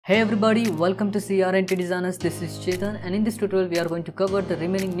Hey everybody, welcome to CRNT Designers. This is Chetan, and in this tutorial we are going to cover the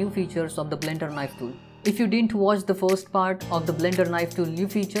remaining new features of the Blender knife tool. If you didn't watch the first part of the Blender knife tool new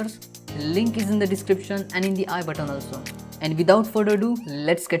features, the link is in the description and in the I button also. And without further ado,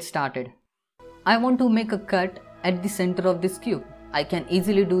 let's get started. I want to make a cut at the center of this cube. I can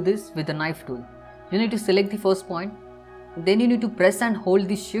easily do this with the knife tool. You need to select the first point, then you need to press and hold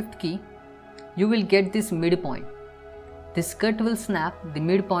the shift key. You will get this midpoint. This cut will snap the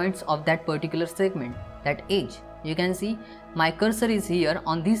midpoints of that particular segment, that edge. You can see my cursor is here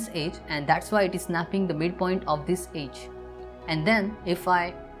on this edge, and that's why it is snapping the midpoint of this edge. And then if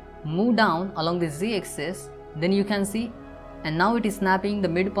I move down along the z-axis, then you can see, and now it is snapping the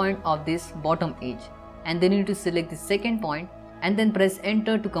midpoint of this bottom edge. And then you need to select the second point and then press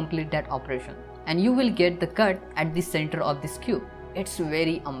enter to complete that operation. And you will get the cut at the center of this cube. It's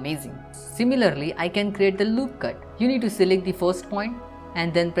very amazing. Similarly, I can create the loop cut. You need to select the first point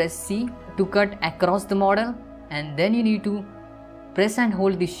and then press C to cut across the model, and then you need to press and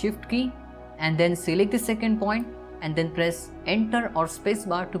hold the shift key and then select the second point and then press enter or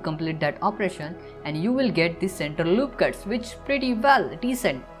spacebar to complete that operation, and you will get the center loop cuts, which pretty well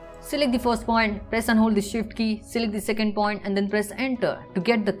decent. Select the first point, press and hold the shift key, select the second point and then press enter to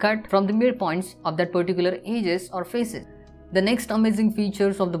get the cut from the midpoints of that particular edges or faces. The next amazing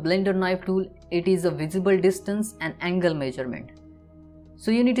features of the Blender knife tool, it is a visible distance and angle measurement.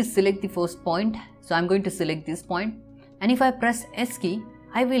 So you need to select the first point. So I'm going to select this point, and if I press S key,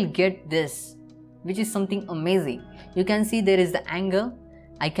 I will get this, which is something amazing. You can see there is the angle.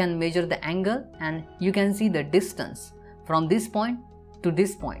 I can measure the angle, and you can see the distance from this point to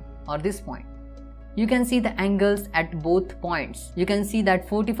this point or this point. You can see the angles at both points. You can see that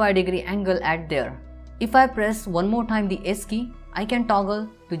 45-degree angle at there. If I press one more time the S key, I can toggle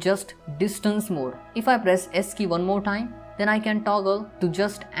to just distance mode. If I press S key one more time, then I can toggle to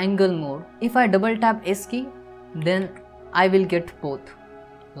just angle mode. If I double tap S key, then I will get both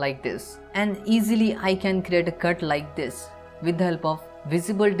like this. And easily I can create a cut like this with the help of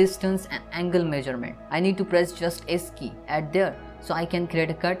visible distance and angle measurement. I need to press just S key at there, so I can create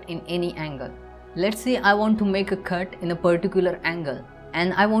a cut in any angle. Let's say I want to make a cut in a particular angle,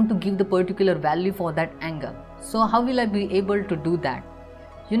 and I want to give the particular value for that angle. So how will I be able to do that?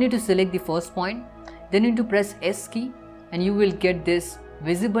 You need to select the first point, then you need to press S key, and you will get this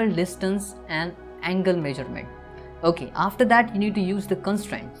visible distance and angle measurement. Okay, after that you need to use the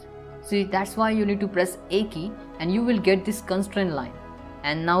constraints. See, that's why you need to press A key and you will get this constraint line,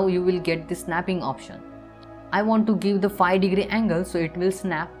 and now you will get the snapping option. I want to give the 5-degree angle, so it will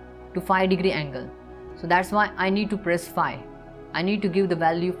snap to 5-degree angle. So that's why I need to press 5. I need to give the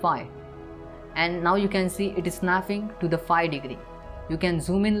value 5, and now you can see it is snapping to the 5-degree. You can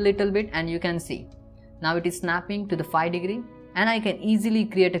zoom in a little bit and you can see now it is snapping to the 5-degree, and I can easily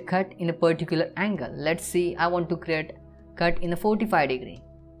create a cut in a particular angle. Let's see, I want to create cut in a 45-degree,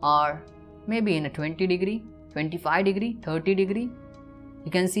 or maybe in a 20-degree, 25-degree, 30-degree.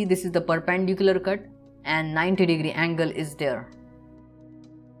 You can see this is the perpendicular cut, and 90-degree angle is there.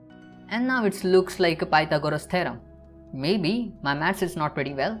 And now it looks like a Pythagoras theorem. Maybe my maths is not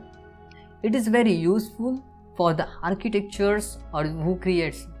pretty well. It is very useful for the architectures or who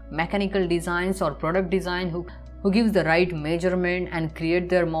creates mechanical designs or product design, who gives the right measurement and create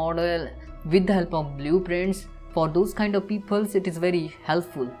their model with the help of blueprints. For those kind of peoples, it is very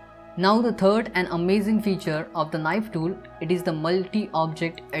helpful. Now the third and amazing feature of the knife tool, it is the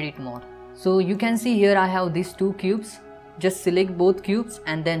multi-object edit mode. So you can see here I have these two cubes. Just select both cubes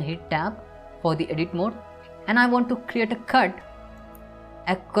and then hit tab for the edit mode. And I want to create a cut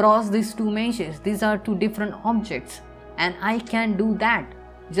across these two meshes. These are two different objects, and I can do that.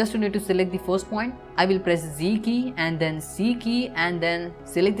 Just need to select the first point. I will press Z key and then C key and then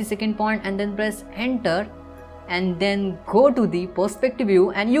select the second point and then press enter, and then go to the perspective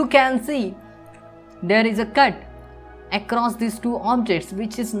view, and you can see there is a cut across these two objects,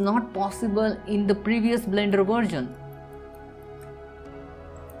 which is not possible in the previous Blender version.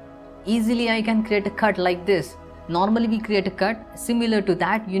 Easily I can create a cut like this. Normally we create a cut, similar to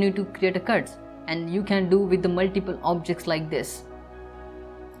that you need to create a cut, and you can do with the multiple objects like this.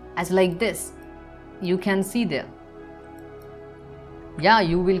 As like this, you can see there. Yeah,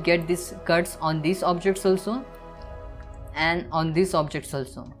 you will get these cuts on these objects also and on these objects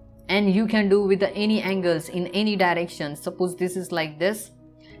also. And you can do with any angles in any direction. Suppose this is like this,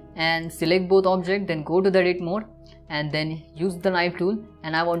 and select both objects, then go to the edit mode and then use the knife tool,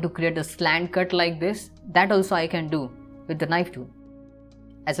 and I want to create a slant cut like this. That also I can do with the knife tool,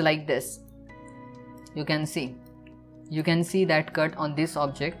 as like this. You can see that cut on this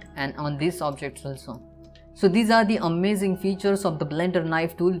object and on these objects also. So these are the amazing features of the Blender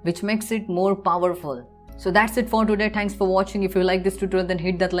knife tool which makes it more powerful. So that's it for today. Thanks for watching. If you like this tutorial, then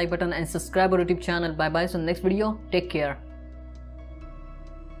hit that like button and subscribe our YouTube channel. Bye bye. So next video, take care.